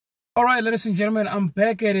All right, ladies and gentlemen, I'm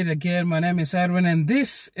back at it again. My name is Edwin, and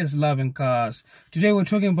this is Loving Cars. Today, we're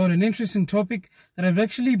talking about an interesting topic that has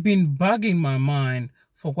actually been bugging my mind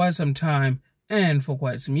for quite some time and for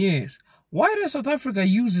quite some years. Why does South Africa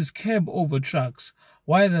uses cab over trucks?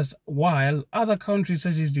 While other countries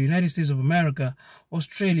such as the United States of America,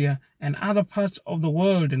 Australia, and other parts of the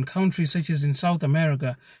world and countries such as in South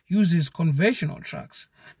America uses conventional trucks?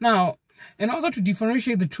 Now, in order to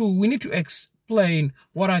differentiate the two, we need to explain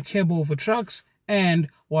what are cab over trucks and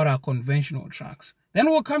what are conventional trucks. Then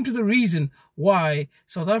we'll come to the reason why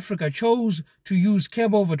South Africa chose to use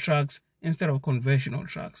cab over trucks instead of conventional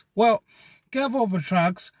trucks. Well, cab over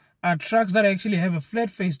trucks are trucks that actually have a flat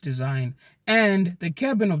face design, and the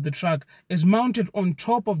cabin of the truck is mounted on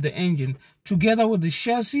top of the engine together with the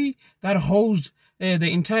chassis that holds the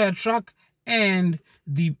entire truck and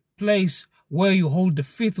the place where you hold the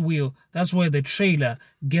fifth wheel. That's where the trailer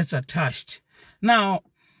gets attached. Now,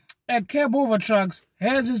 a cab over trucks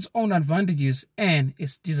has its own advantages and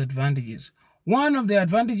its disadvantages. One of the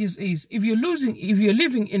advantages is if you're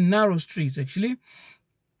living in narrow streets, actually,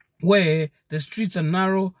 where the streets are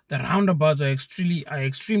narrow, the roundabouts are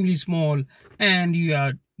extremely small, and you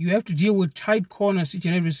have to deal with tight corners each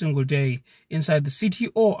and every single day inside the city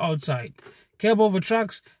or outside. Cab over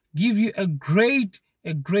trucks give you a great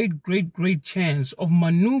chance of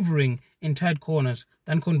maneuvering in tight corners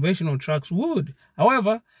than conventional trucks would.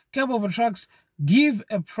 However, cab over trucks give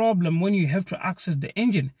a problem when you have to access the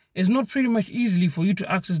engine. It's not pretty much easily for you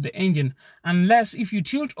to access the engine unless if you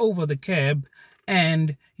tilt over the cab,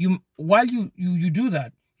 and while you do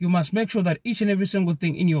that, you must make sure that each and every single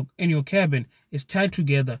thing in your cabin is tied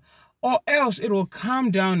together, or else it will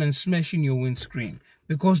come down and smash in your windscreen,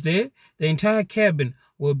 because the entire cabin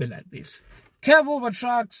will be like this. Cab over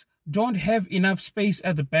trucks don't have enough space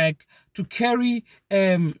at the back to carry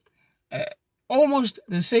almost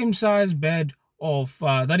the same size bed of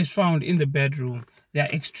that is found in the bedroom. They are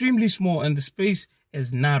extremely small and the space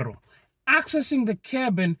is narrow. Accessing the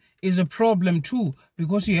cabin is a problem too,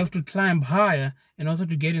 because you have to climb higher in order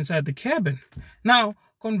to get inside the cabin. Now,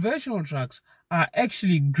 conventional trucks are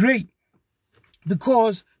actually great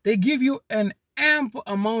because they give you an ample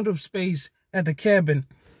amount of space at the cabin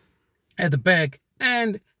at the back,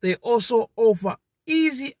 and they also offer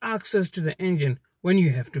easy access to the engine when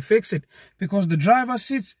you have to fix it, because the driver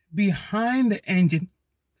sits behind the engine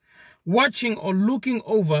watching or looking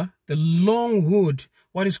over the long hood,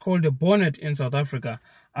 what is called the bonnet in South Africa,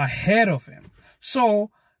 ahead of him.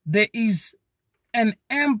 So there is an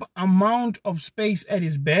ample amount of space at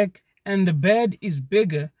his back, and the bed is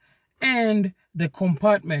bigger, and the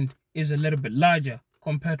compartment is a little bit larger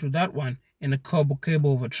compared to that one in the cab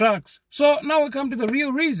over trucks. So now we come to the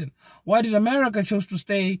real reason. Why did America choose to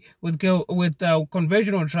stay with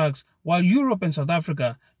conventional trucks while Europe and South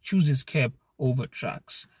Africa chooses cab over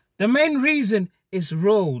trucks? The main reason is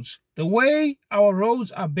roads. The way our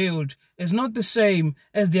roads are built is not the same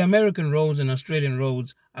as the American roads and Australian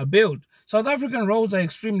roads are built. South African roads are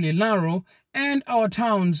extremely narrow, and our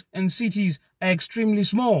towns and cities are extremely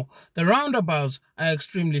small. The roundabouts are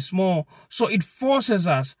extremely small, so it forces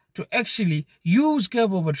us to actually use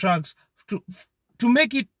cab over trucks to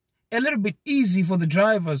make it a little bit easy for the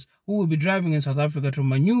drivers who will be driving in South Africa to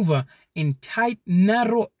maneuver in tight,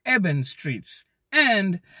 narrow urban streets.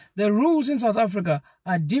 And the rules in South Africa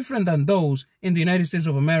are different than those in the United States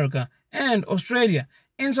of America and Australia.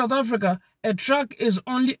 In South Africa, a truck is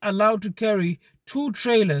only allowed to carry 2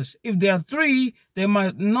 trailers. If there are 3, they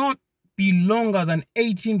might not be longer than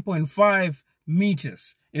 18.5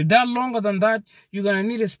 meters. If they're longer than that, you're going to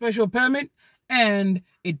need a special permit, and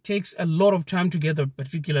it takes a lot of time to get a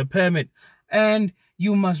particular permit. And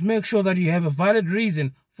you must make sure that you have a valid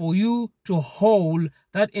reason for you to hold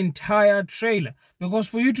that entire trailer, because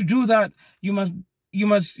for you to do that, you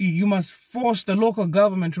must force the local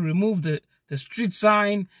government to remove the street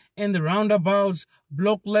sign and the roundabouts,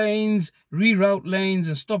 block lanes, reroute lanes,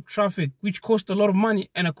 and stop traffic, which cost a lot of money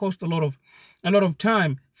and it cost a lot of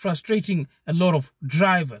time, frustrating a lot of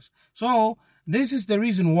drivers. So this is the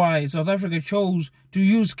reason why South Africa chose to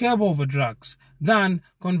use cab over trucks than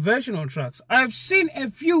conventional trucks. I've seen a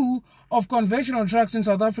few of conventional trucks in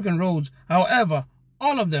South African roads. However,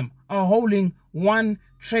 all of them are holding one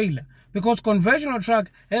trailer, because conventional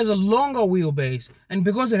truck has a longer wheelbase, and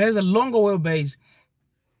because it has a longer wheelbase,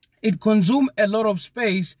 it consumes a lot of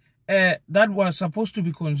space that was supposed to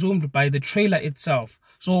be consumed by the trailer itself.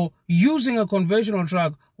 So using a conventional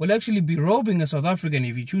truck will actually be robbing a South African,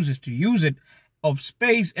 if he chooses to use it, of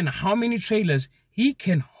space and how many trailers he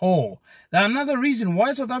can haul. Now, another reason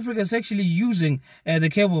why South Africa is actually using the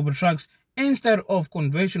cab over trucks instead of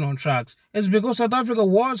conventional trucks is because South Africa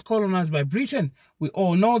was colonized by Britain. We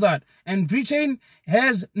all know that. And Britain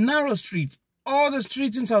has narrow streets. All the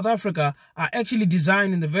streets in South Africa are actually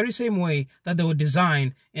designed in the very same way that they were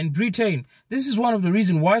designed in Britain. This is one of the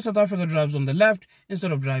reasons why South Africa drives on the left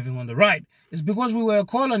instead of driving on the right. It's because we were a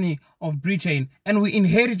colony of Britain and we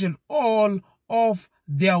inherited all of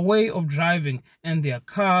their way of driving and their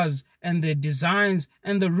cars and their designs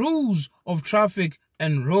and the rules of traffic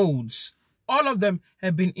and roads. All of them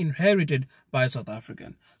have been inherited by South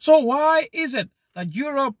African. So why is it that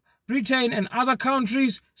Europe, Britain and other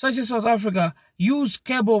countries such as South Africa use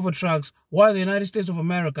cabover trucks while the United States of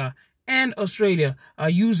America and Australia are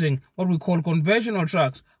using what we call conventional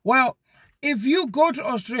trucks? Well, if you go to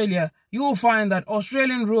Australia, you will find that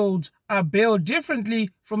Australian roads are built differently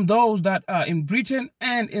from those that are in Britain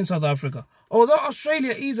and in South Africa. Although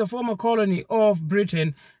Australia is a former colony of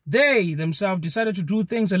Britain, they themselves decided to do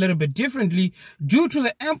things a little bit differently due to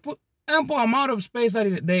the ample amount of space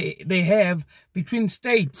that they have between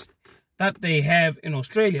states that they have in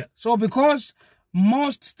Australia. So because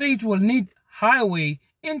most states will need highway,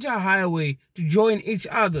 inter-highway to join each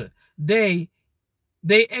other, they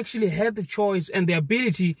actually had the choice and the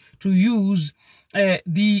ability to use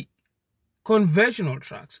the conventional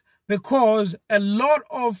trucks, because a lot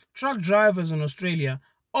of truck drivers in Australia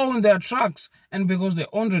own their trucks, and because they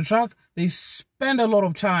own the truck, they spend a lot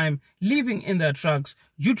of time living in their trucks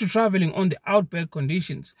due to traveling on the outback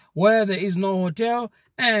conditions where there is no hotel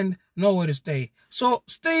and nowhere to stay. So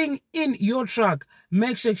staying in your truck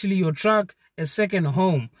makes actually your truck a second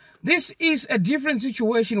home. This is a different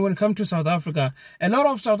situation when it comes to South Africa. A lot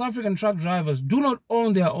of South African truck drivers do not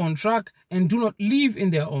own their own truck and do not live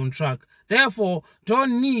in their own truck. Therefore,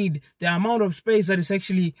 don't need the amount of space that is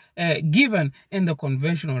actually given in the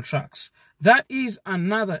conventional trucks. That is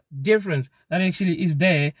another difference that actually is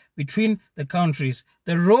there between the countries.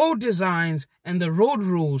 The road designs and the road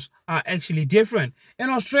rules are actually different. In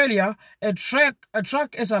Australia, a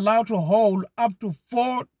truck is allowed to hold up to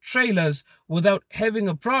 4 trailers without having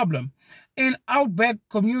a problem. In outback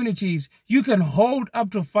communities, you can hold up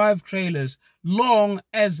to 5 trailers long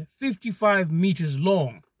as 55 meters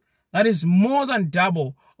long. That is more than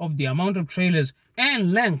double of the amount of trailers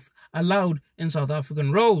and length allowed in South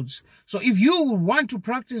African roads. So if you want to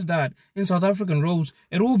practice that in South African roads,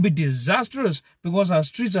 it will be disastrous because our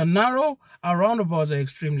streets are narrow, our roundabouts are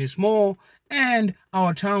extremely small, and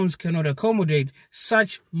our towns cannot accommodate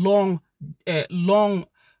such long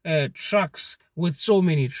trucks with so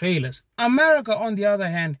many trailers. America, on the other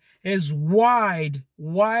hand, has wide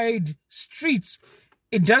streets.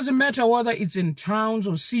 It doesn't matter whether it's in towns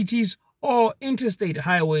or cities or interstate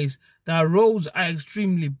highways, the roads are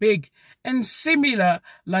extremely big. And similar,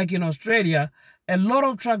 like in Australia, a lot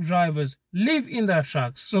of truck drivers live in their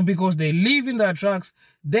trucks. So because they live in their trucks,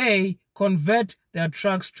 they convert their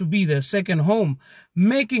trucks to be their second home,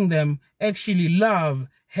 making them actually love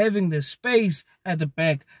having the space at the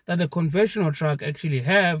back that the conventional truck actually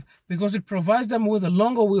have, because it provides them with a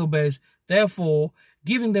longer wheelbase, therefore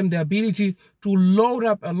giving them the ability to load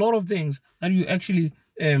up a lot of things that you actually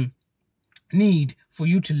need for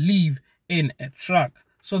you to live in a truck.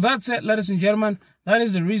 So that's it, ladies and gentlemen. That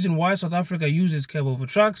is the reason why South Africa uses cabover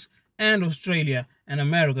trucks and Australia and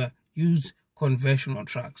America use conventional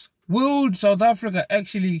trucks. Will South Africa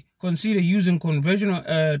actually consider using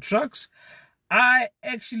conventional trucks? I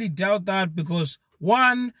actually doubt that, because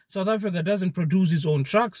one, South Africa doesn't produce its own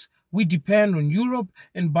trucks. We depend on Europe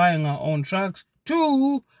in buying our own trucks.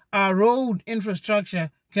 Two, our road infrastructure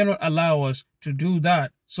cannot allow us to do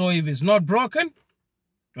that. So if it's not broken,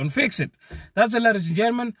 don't fix it. That's it, ladies and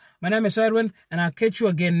gentlemen. My name is Edwin, and I'll catch you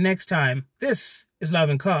again next time. This is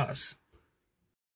Loving Cars.